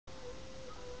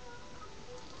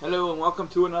Hello and welcome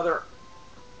to another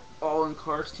All-In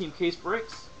Cards Team Case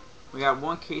Breaks. We got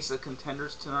one case of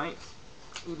Contenders tonight,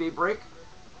 eBay break.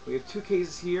 We have two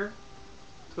cases here,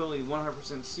 totally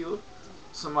 100% sealed.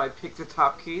 Somebody picked the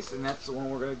top case and that's the one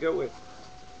we're going to go with.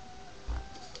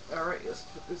 Alright, let's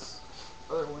put this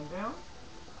other one down.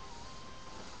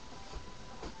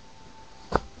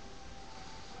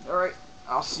 Alright,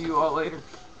 I'll see you all later.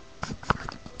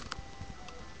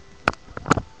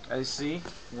 As you see,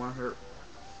 100%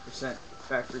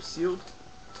 factory sealed.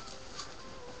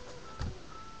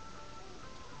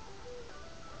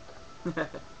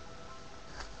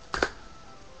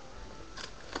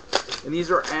 And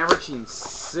these are averaging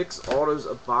 6 autos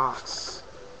a box.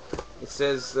 It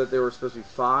says that there were supposed to be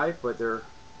 5, but they're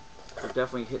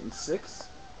definitely hitting 6.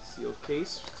 Sealed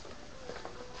case.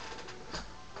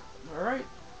 Alright.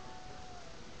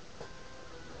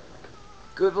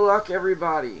 Good luck,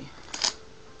 everybody.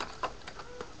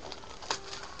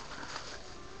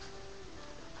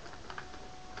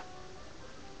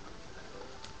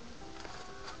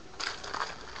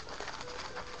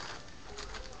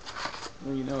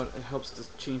 Well, you know, it helps to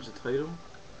change the title.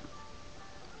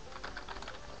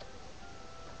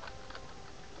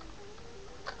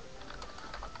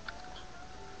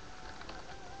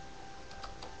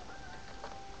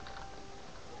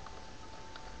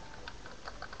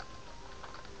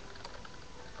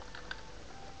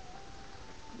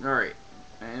 Alright,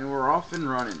 and we're off and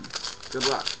running. Good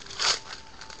luck.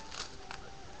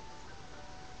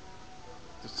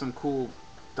 There's some cool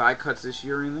die cuts this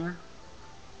year in there.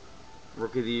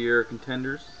 Rookie of the Year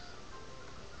Contenders.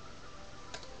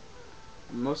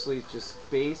 Mostly just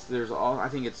base. There's all, I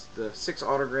think it's the 6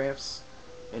 autographs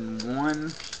and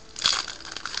 1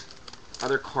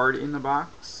 other card in the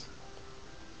box.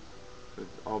 So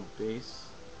it's all base.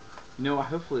 You know,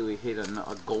 hopefully we hit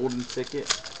a golden ticket.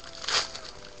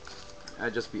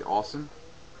 That'd just be awesome.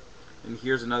 And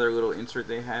here's another little insert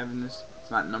they have in this. It's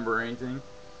not number or anything.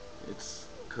 It's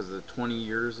because of the 20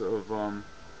 years of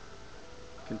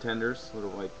Contenders. Little,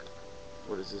 like,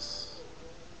 what is this?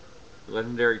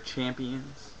 Legendary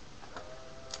Champions.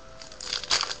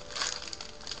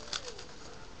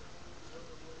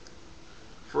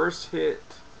 First hit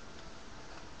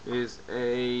is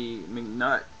a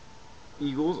McNutt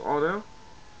Eagles auto.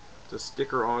 It's a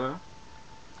sticker auto.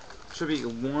 Should be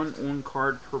 1 on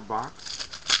card per box.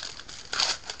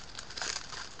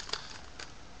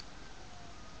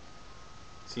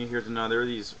 See, here's another.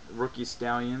 These rookie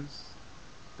stallions.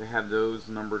 They have those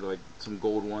numbered, like some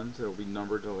gold ones. They'll be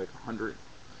numbered to like 100.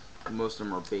 Most of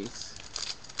them are base.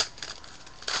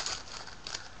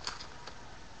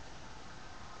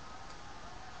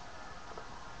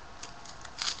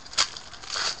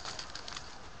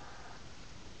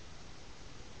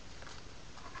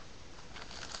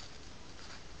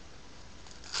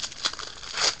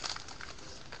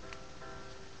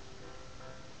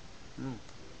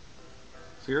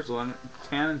 So here's one,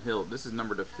 Tannenhill. This is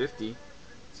numbered to 50.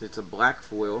 So it's a black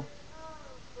foil.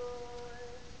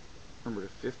 Number to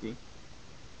 50.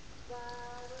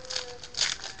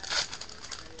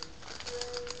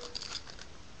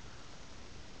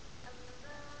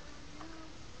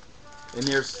 And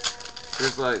there's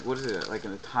like, what is it? Like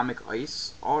an Atomic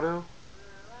Ice auto,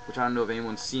 which I don't know if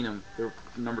anyone's seen them. They're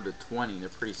numbered to 20. They're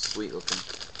pretty sweet looking.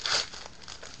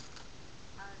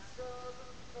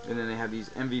 And then they have these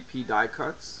MVP die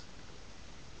cuts.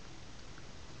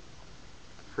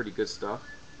 Pretty good stuff.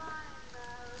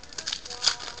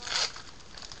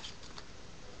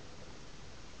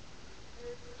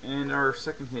 And our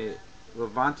second hit,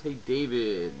 Levante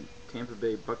David, Tampa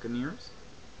Bay Buccaneers.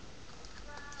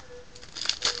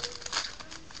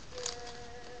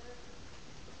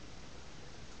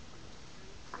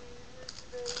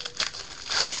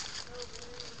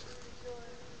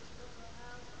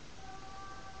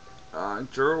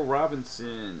 Gerald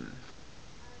Robinson,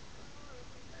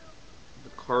 the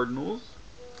Cardinals.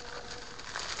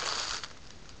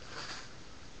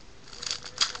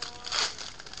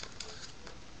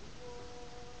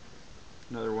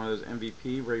 Another one of those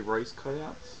MVP Ray Rice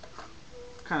cutouts.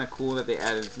 Kind of cool that they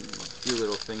added a few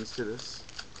little things to this.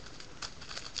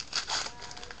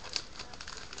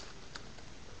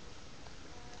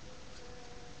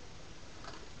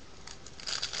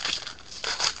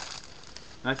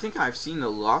 And I think I've seen the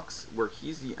Lux where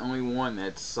he's the only one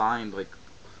that's signed like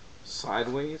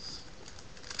sideways.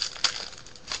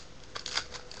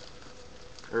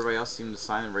 Everybody else seems to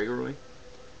sign it regularly.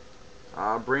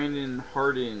 Brandon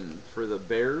Harden for the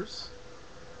Bears.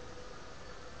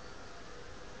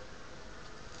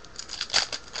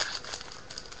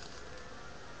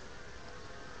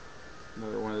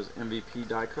 Another one of those MVP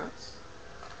die cuts.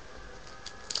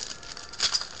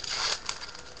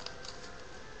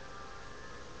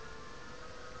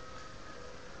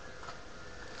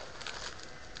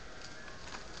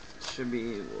 should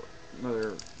be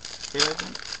another hit, I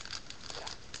think.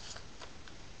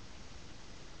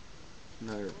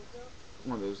 Another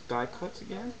one of those die cuts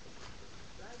again.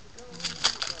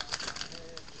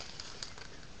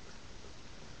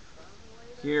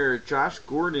 Here, Josh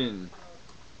Gordon,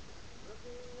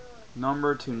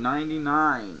 number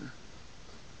 /99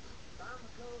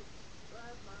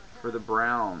 for the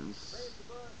Browns.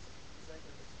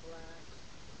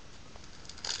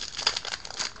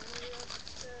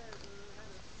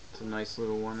 It's a nice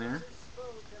little one there.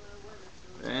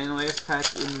 And last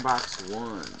pack in box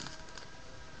 1.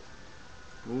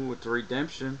 Ooh, it's a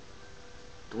redemption.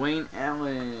 Dwayne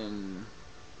Allen.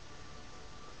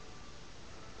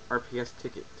 RPS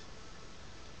ticket.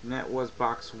 And that was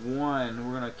box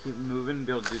 1. We're going to keep moving,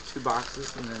 be able to do 2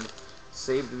 boxes, and then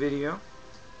save the video.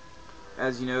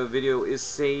 As you know, the video is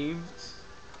saved.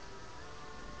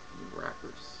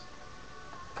 Wrappers.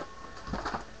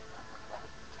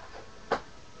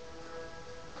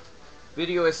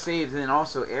 Video is saved, and then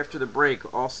also after the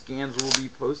break, all scans will be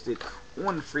posted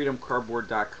on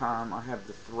freedomcardboard.com. I have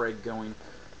the thread going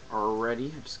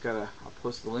already. I'll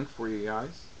post the link for you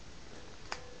guys.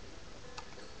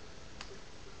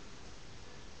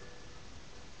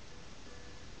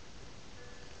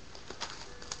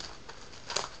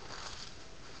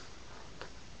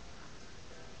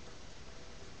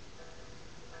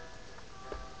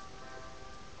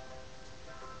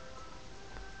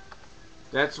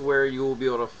 That's where you will be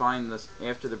able to find this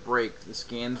after the break. The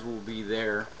scans will be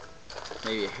there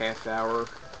maybe a half hour,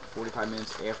 45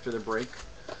 minutes after the break.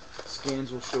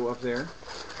 Scans will show up there.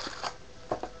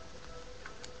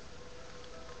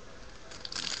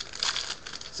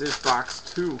 This is box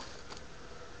 2.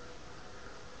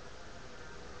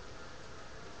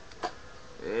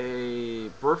 A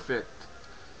perfect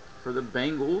for the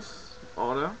Bengals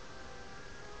auto.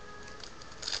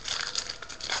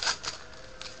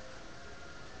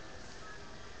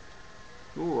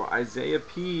 Ooh, Isaiah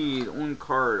P. on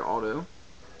card auto.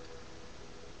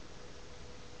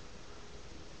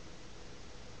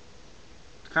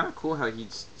 It's kind of cool how he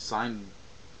signed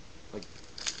like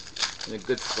in a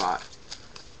good spot.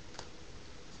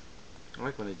 I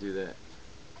like when they do that.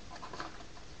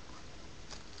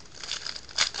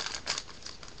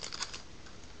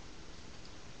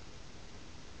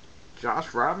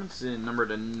 Josh Robinson, number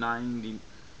 /90.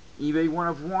 eBay 1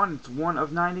 of 1. It's 1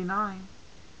 of 99.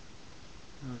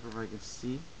 I don't know if I can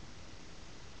see.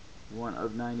 1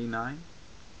 of 99.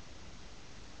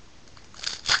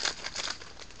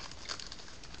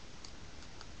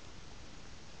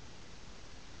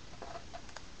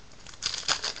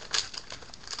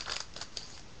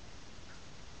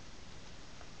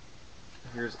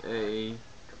 Here's a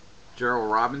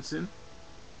Gerald Robinson.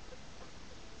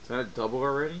 Is that a double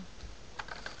already?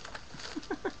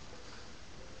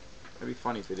 That'd be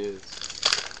funny if it is.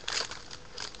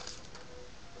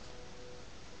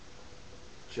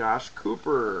 Josh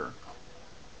Cooper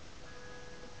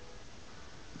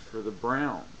for the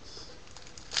Browns.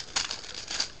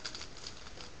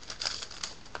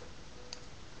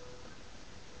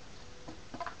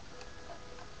 I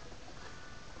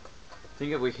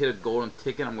think if we hit a golden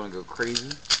ticket, I'm going to go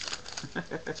crazy.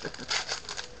 It'd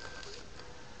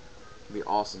be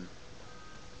awesome.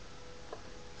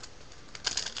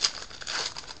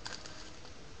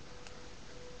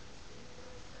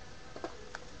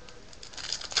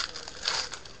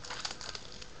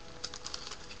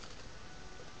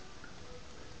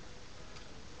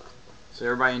 So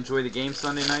everybody enjoy the game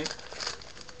Sunday night.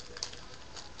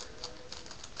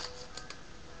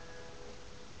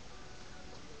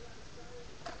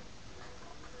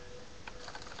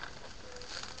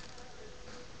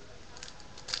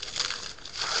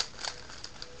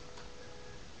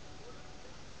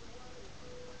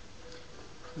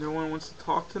 No one wants to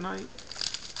talk tonight?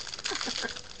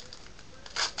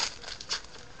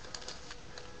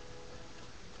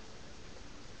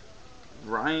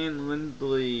 Ryan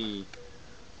Lindley.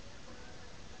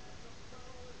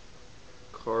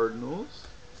 Cardinals.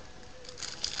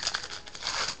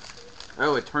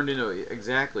 Oh, it turned into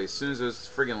exactly as soon as those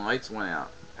friggin' lights went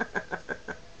out.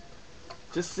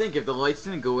 Just think, if the lights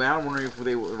didn't go out, I'm wondering if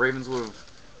the Ravens would have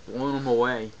blown them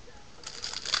away.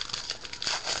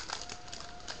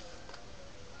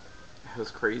 That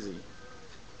was crazy.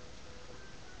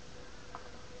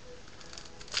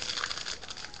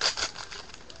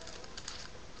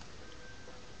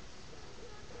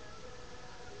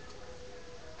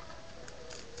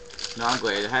 No, I'm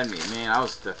glad it had me. Man, I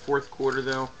was the 4th quarter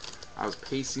though. I was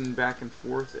pacing back and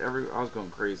forth. I was going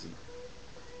crazy.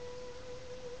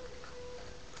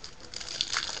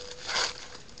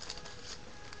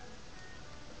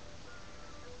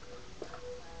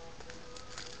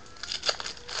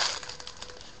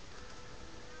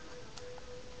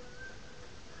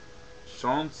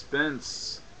 Sean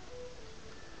Spence.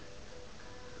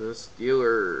 The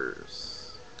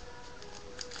Steelers.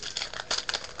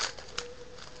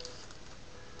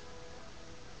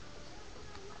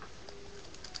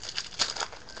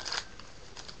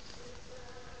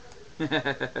 Hey,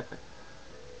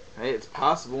 it's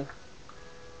possible.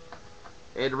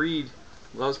 Ed Reed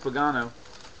loves Pagano.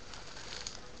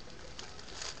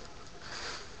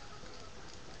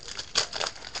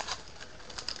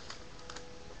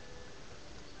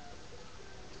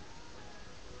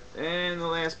 And the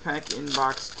last pack in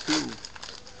box 2.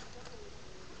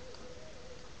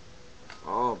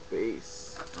 Oh,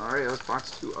 base. Alright, that's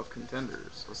box 2 of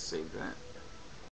Contenders. Let's save that.